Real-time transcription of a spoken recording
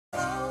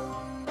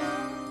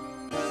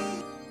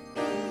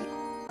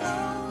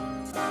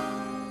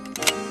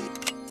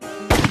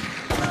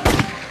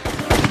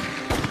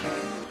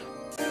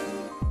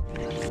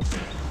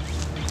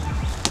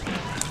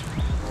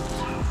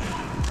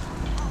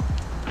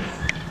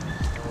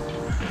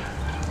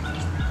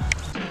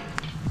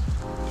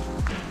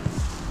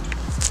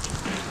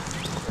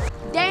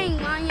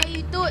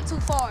it too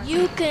far.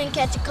 You couldn't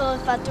catch a cold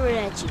if I threw it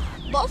at you.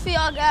 Both of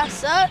y'all got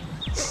sucked.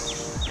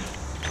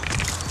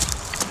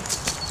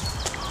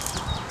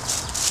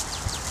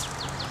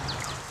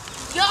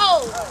 Yo!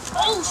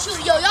 Oh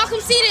shoot, yo, y'all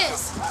come see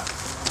this.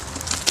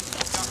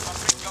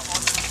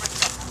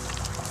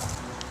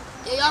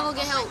 Yeah, y'all go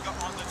get help.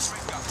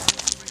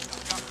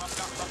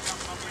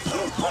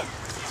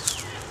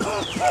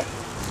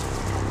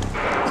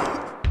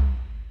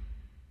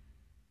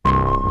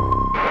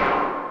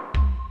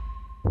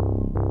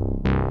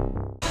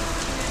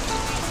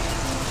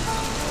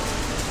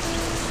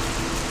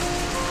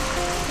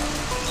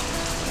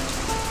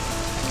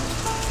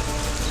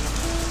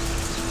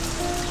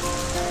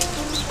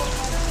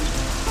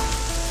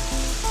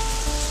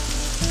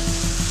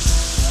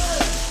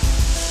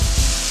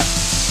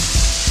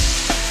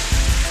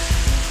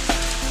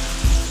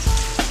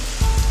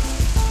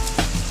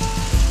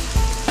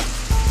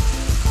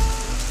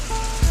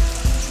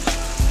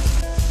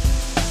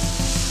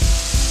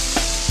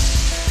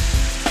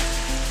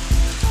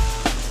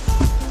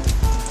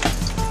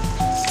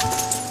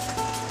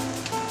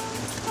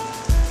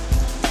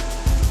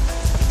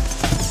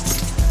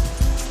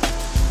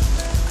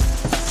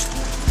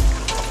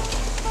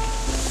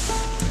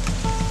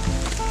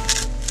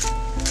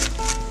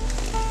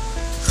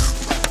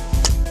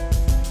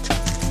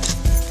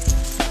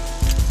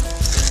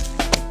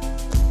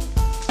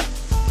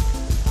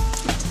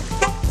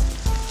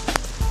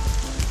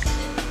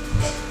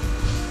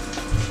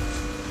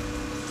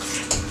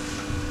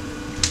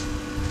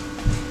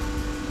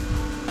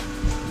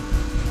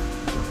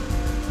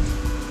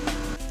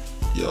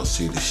 Y'all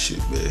see this shit,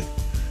 man?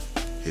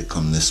 Here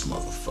come this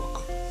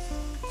motherfucker.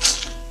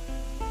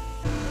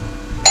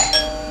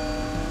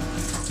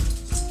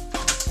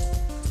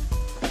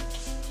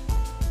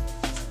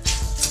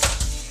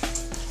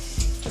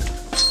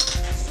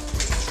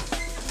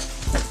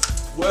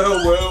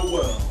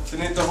 Well. It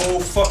ain't the whole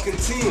fucking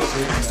team here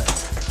tonight.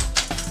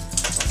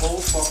 The whole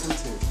fucking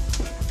team.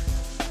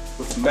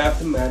 With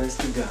mathematics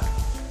to God.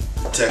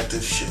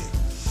 Detective Shake.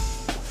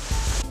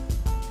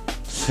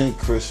 This ain't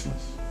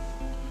Christmas.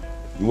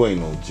 You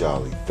ain't no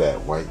jolly fat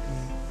white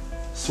man.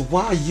 So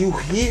why are you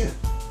here?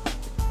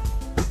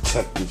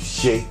 Detective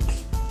Shake.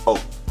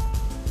 Oh,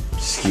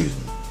 excuse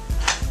me.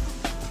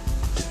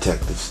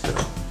 Detective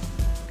Sterling.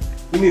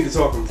 We need to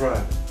talk in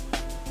private.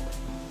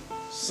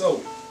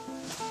 So,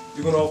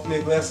 you gonna offer me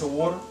a glass of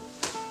water,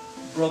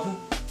 brother?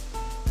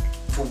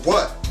 For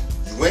what?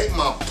 You ain't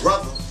my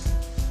brother.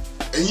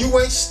 And you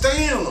ain't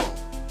staying long.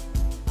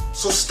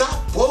 So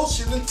stop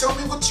bullshitting and tell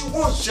me what you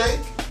want, Shake.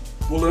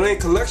 Well, it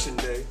ain't collection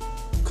day.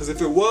 Cause if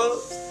it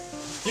was,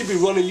 you'd be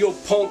running your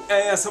punk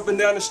ass up and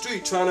down the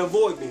street trying to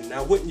avoid me.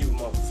 Now wouldn't you,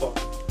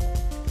 motherfucker?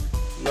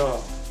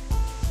 No.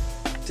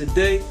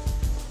 Today,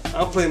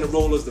 I'm playing the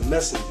role as the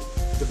messenger,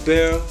 the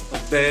bearer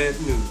of bad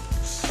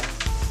news.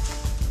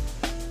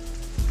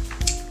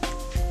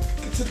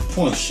 Get to the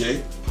point,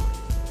 Shake.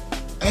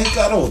 I ain't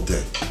got all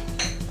day.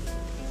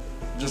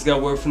 Just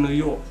got word from New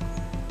York.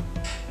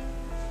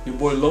 Your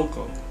boy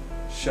Loco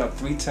shot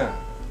 3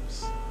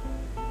 times.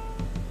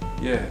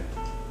 Yeah,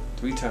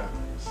 3 times.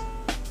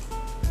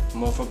 The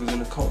motherfucker's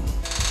in a coma.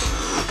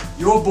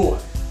 Your boy.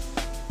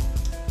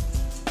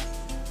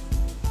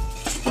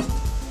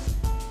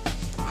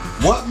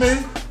 What,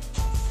 man?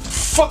 The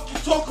fuck you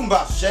talking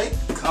about, Shake?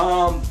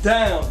 Calm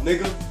down,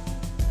 nigga.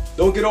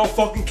 Don't get all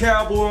fucking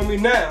cowboy on me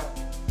now.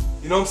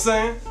 You know what I'm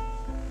saying?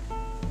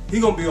 He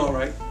gonna be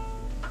alright.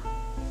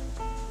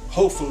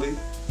 Hopefully,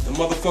 the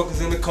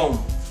motherfucker's in a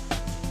coma.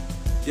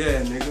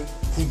 Yeah, nigga.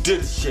 Who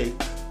did it, Shake?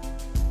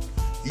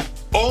 You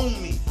owe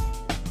me.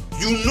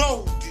 You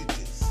know who did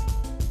this.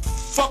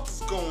 Fuck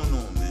is going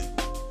on, man?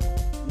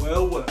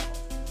 Well.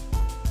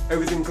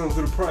 Everything comes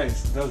with a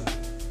price, doesn't it?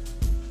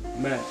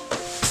 Man.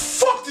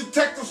 Fuck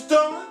Detective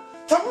Sterling.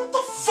 Tell me what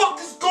the fuck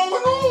is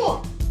going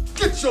on.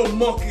 Get your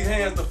monkey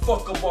hands the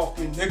fuck up off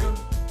me, nigga.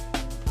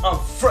 I'm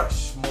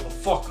fresh,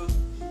 motherfucker.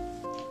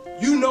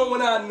 You know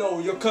when I know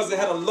your cousin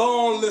had a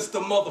long list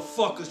of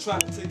motherfuckers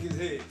trying to take his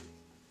head.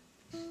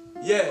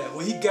 Yeah, well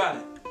he got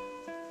it.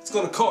 It's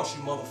gonna cost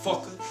you,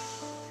 motherfucker.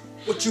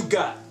 What you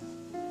got?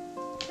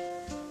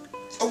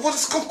 What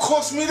it's gonna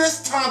cost me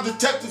this time,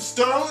 Detective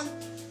Sterling?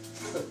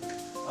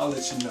 I'll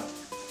let you know.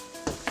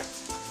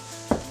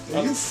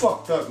 Man, you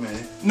fucked up,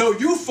 man. No,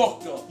 you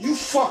fucked up. You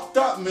fucked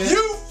up, man.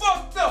 You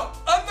fucked up.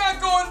 I'm not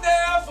going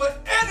down for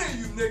any of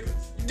you niggas.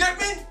 You get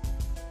me?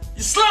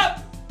 You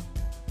sloppy.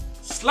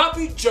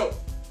 Sloppy Joe.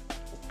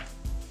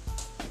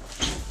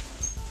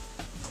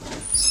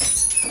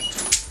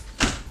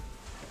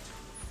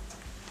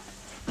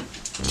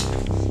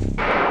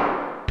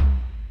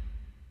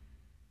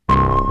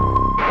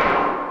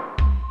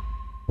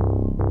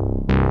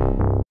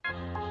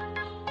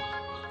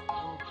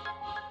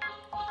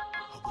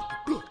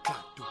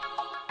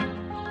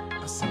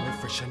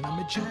 And I'm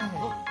a jazz.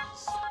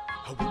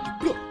 How would you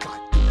look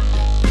like?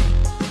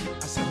 I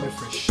said me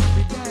fresh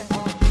every day.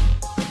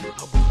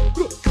 How would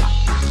you look like?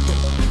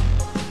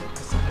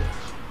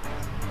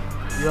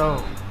 Yo.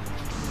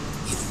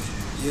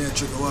 Yeah,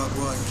 check it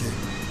out, kid.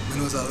 You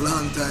know, it's a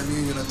long time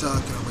me and you not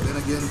talking, but then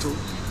again too,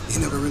 he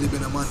never really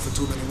been a man for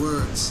too many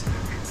words.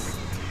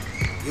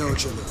 Yo,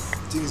 Trigger,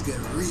 things get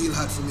real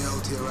hot for me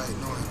out here right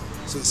now, you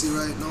know. So you see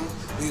right now,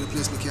 we need a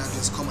place we can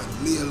just come and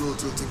lay low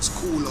till things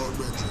cool out,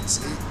 brethren,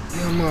 see?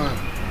 Yeah, man.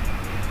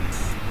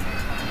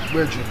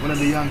 Brethren, when I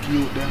be Yankee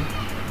youth them,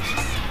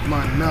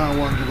 man, now I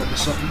want to give up the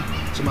something,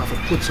 so I have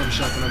to put some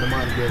shot in the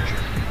man, brethren.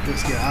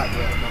 Let's get hot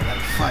right now,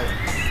 like fire.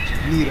 So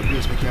need a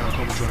place we can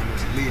come try and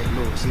just lay it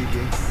low, see,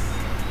 kid?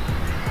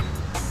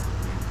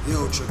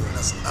 Yo, Trigger,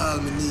 that's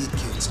all me need,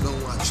 kids. Don't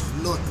watch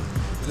nothing.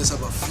 We just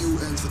have a few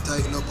ends for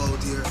tighten up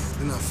out here,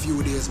 then a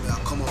few days me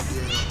I'll come out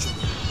there, you know,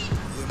 Trigger.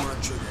 Yeah, man,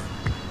 Trigger.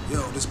 Yo,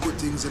 just put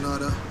things in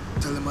order.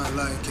 Tell him my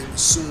line can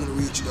soon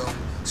reach down,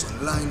 so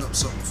line up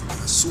something for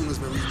me as soon as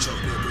we reach out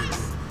there,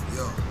 brethren.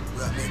 Yo,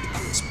 we gotta make the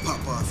place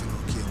pop off, you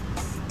know, kid.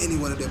 Any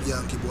one of them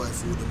Yankee boy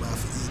food, them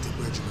have to eat it,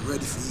 brethren. We're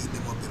ready for eating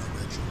them up, you know,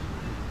 brethren.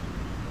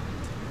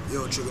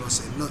 Yo, Trigger, don't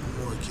say nothing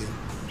more, kid.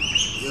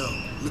 Yo,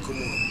 look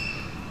more.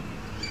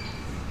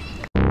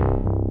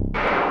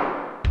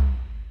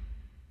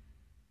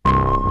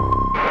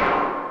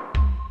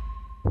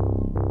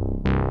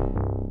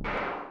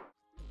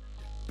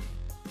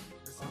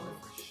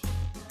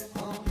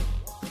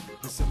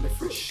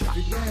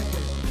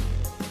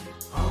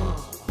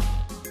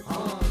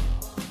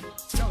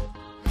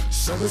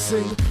 So we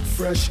sing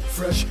fresh,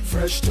 fresh,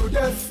 fresh to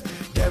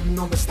death. Them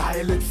know me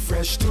style it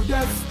fresh to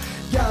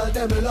death. Girl,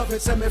 them love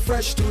it, say me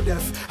fresh to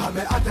death. And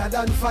me hotter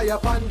than fire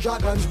pan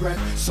dragon's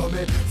breath. So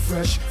me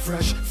fresh,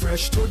 fresh,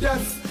 fresh to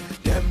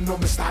death. Them know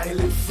me style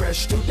it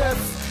fresh to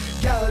death.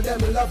 Girl,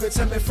 them love it,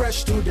 say me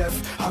fresh to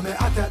death. And me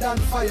hotter than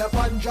fire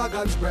pan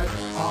dragon's breath.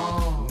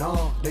 Oh,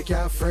 no, they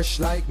can't fresh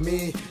like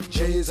me.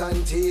 J's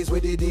and T's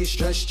with the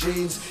de-stress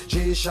jeans.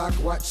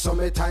 G-Shock watch so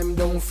me time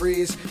don't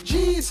freeze.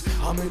 Jeez,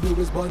 all me do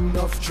is burn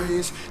enough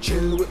trees.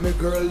 Chill with me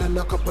girl and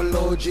a couple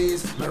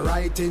OGs. Me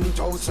writing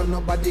toast so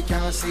nobody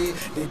can see.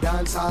 The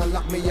dance all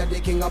lock me at the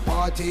king of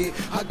party.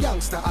 A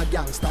gangster,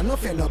 no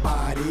fear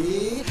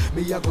nobody.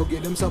 Me a go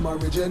give them some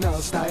original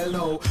style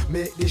now.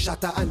 Make the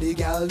shatter and the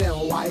girl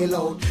them wild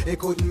out. It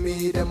couldn't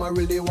me, them I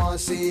really want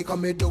see.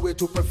 Come me do it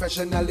too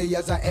professionally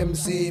as a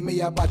MC. Me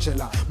a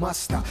bachelor,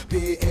 master,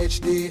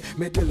 PhD.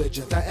 Me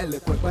diligent and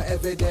eloquent, but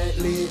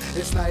evidently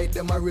it's like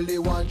them I really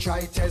want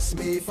try test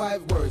me.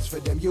 5 words for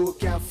them, you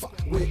can't fuck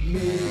with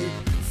me.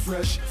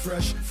 Fresh,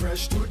 fresh,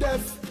 fresh to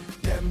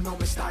death. Them know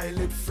me style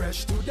it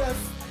fresh to death.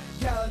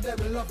 Girl,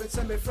 them love it,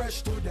 say me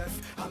fresh to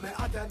death. And me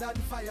hotter than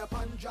fire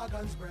pan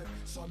dragon's breath.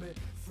 So me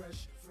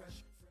fresh,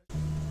 fresh, fresh.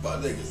 My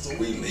nigga, so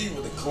we leave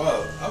with the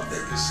club. I'm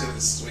thinking shit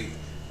is sweet.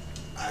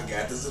 I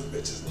got this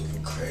bitches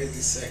looking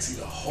crazy sexy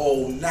the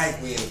whole night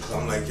we in the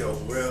club. I'm like, yo,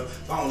 for real,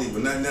 if I don't leave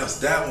with nothing else,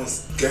 that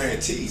one's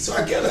guaranteed. So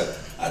I get her,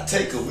 I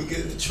take her, we get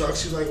in the truck,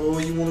 she's like, well,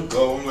 where you wanna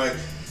go? I'm like,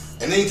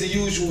 and ain't the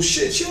usual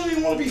shit. She don't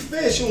even wanna be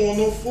fed, she don't want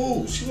no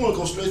food. She wanna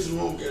go straight to the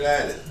room, get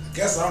at it. I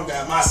guess I don't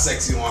got my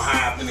sexy on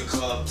high up in the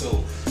club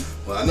too.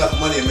 Well, enough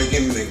money to make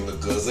any nigga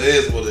look good, so it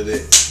is what it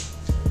is.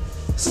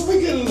 So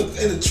we get in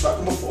the truck,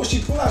 and before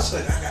she pull out, she's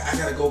like, I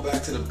gotta go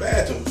back to the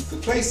bathroom. The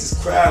place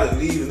is crowded,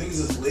 leaving, niggas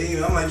is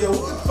leaving. I'm like, yo,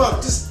 what the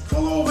fuck? Just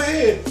pull over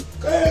here.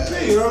 Go ahead and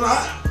pee. You know,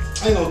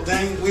 ain't no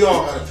thing. We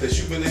all gotta piss.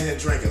 You been in here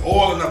drinking,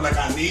 all enough like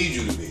I need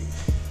you to be.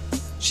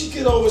 She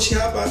get over, she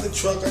hop out the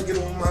truck, I get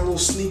on my little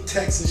sneak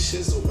text and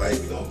shit, so right,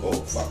 we don't go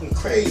fucking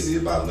crazy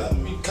about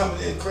nothing. Me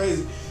coming in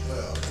crazy.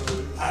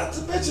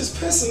 The bitch is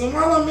pissing, and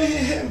while I'm in here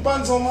hitting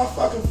buttons on my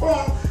fucking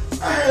phone,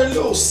 I heard a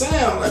little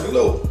sound, like a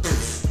little.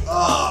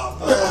 Ah,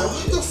 man,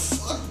 what the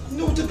fuck? You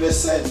know what the bitch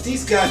said?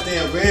 These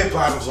goddamn red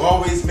bottoms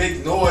always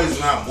make noise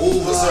when I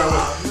move or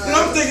something. And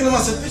I'm thinking to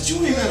myself, bitch,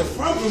 you ain't got a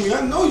front with me.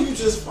 I know you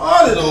just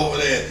farted over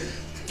there.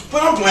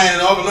 But I'm playing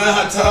it off and letting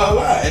her tell a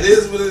lie. It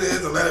is what it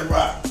is, and let it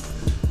rock.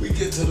 We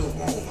get to the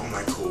room. I'm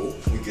like, cool.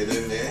 We get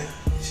in there.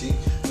 She,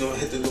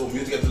 hit the little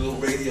music, got the little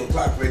radio,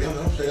 clock radio.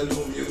 I'm playing a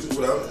little music,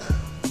 whatever.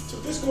 So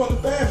bitch go in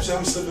the bathroom.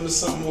 I'm slipping to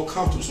something more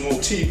comfortable, some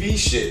more TV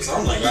shit. So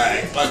I'm like, all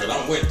right, fuck it,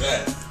 I'm with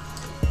that.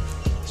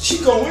 She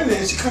go in there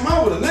and she come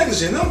out with a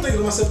negligee. And I'm thinking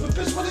to myself, but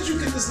bitch, where did you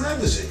get this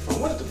negligee from?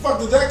 Where the fuck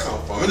did that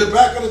come from? In the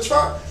back of the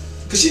truck?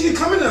 Cause she didn't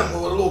come in there with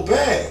a little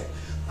bag.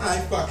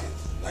 Alright, fuck it.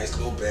 Nice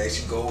little bag.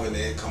 She go in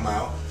there, come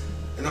out.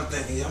 And I'm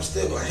thinking, yeah, I'm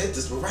still gonna hit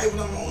this. But right when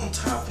I'm on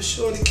top of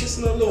shorty,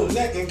 kissing her little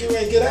neck and get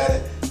ready to get at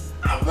it,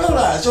 I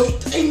realized, yo,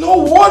 ain't no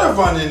water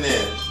running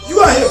there.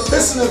 You out here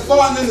pissing and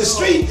farting in the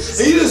street,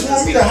 and you just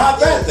want me to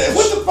hop at that.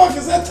 What the fuck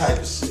is that type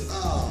of shit?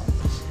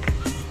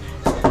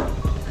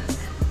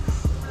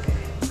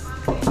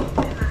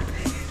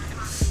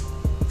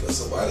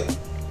 Somebody? I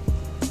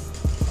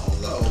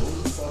don't know.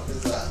 Who the fuck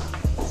is that?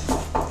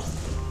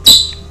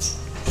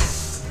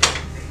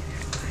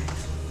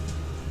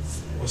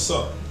 What's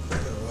up?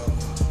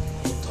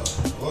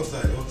 Hold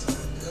tight.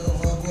 Yo,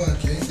 what,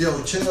 King?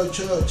 Yo,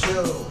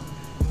 chill.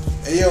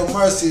 Hey, yo,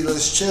 Mercy,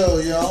 let's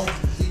chill, yo.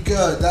 He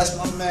good. That's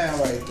my man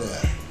right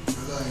there.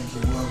 Thank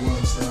you.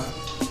 Wagwan, sir.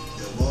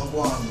 Yo,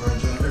 wagwan, bro.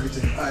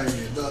 Everything iron,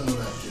 you don't know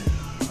that, kid.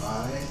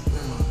 Alright?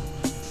 Yeah, man.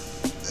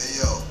 Hey,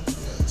 yo.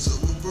 So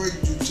what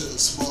brings you to a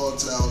small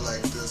town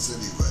like this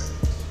anyway?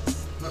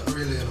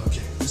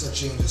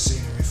 change the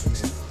scenery for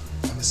me.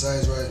 And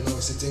besides right now,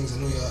 see things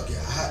in New York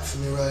get hot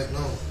for me right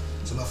now.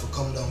 So I have to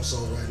come down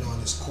south right now and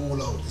it's cool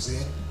out, you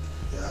see?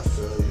 Yeah, I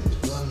feel you.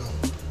 Done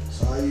now.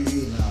 So how you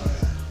eating out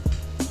there?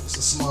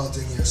 It's a small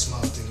thing here,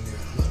 small thing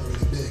there. Not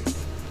really big.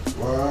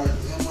 Word?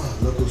 Yeah, man.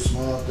 Look a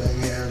small thing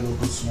here,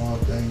 look a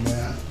small thing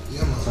there.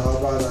 Yeah, man. So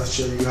how about I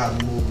show you how to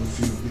move a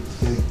few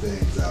big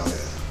things out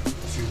here?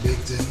 A few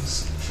big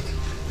things.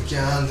 I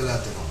can't handle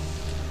that, you know.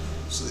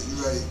 So you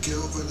ready to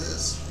kill for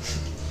this?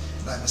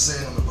 Like I'm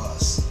saying, I'm the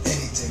boss.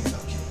 Anything in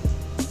okay.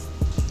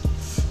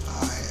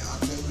 I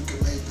think we can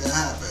make that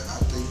happen.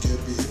 I think you'll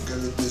be a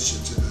good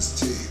addition to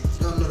this team.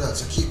 Don't know that,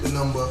 so keep the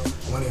number.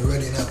 When you're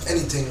ready and have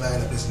anything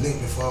lined up, just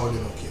link me forward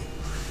and okay.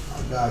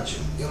 I got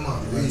you. Yeah, man.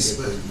 Let me get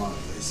Respect. this money.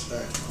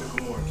 Respect. Look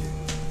more, kid.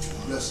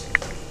 Bless you.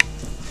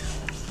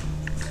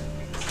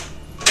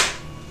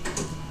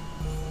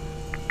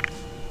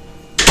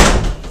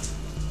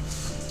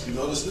 You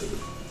know this nigga?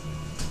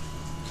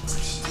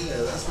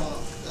 Yeah, that's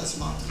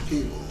my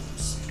people.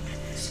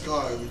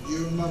 Scar,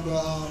 you remember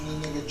the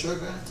nigga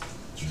Trigger?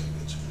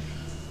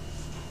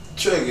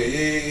 Trigger,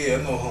 yeah, I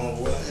know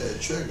homeboy. Yeah,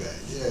 Trigger,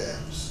 yeah.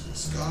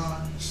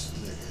 Scar,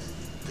 nigga,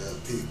 good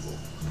people.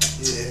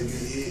 Yeah,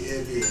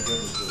 it'd be a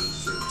good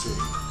shit too.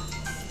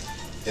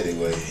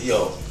 Anyway, yo,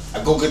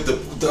 I'll go get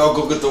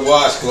the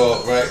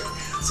washcloth, right?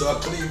 So I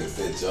clean the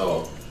bitch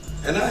off.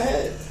 And I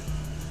had it.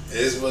 It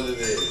is what it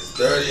is.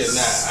 Dirty or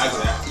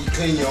not, you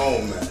clean your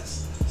own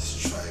mess. It's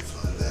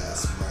trifling,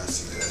 that's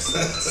mercy.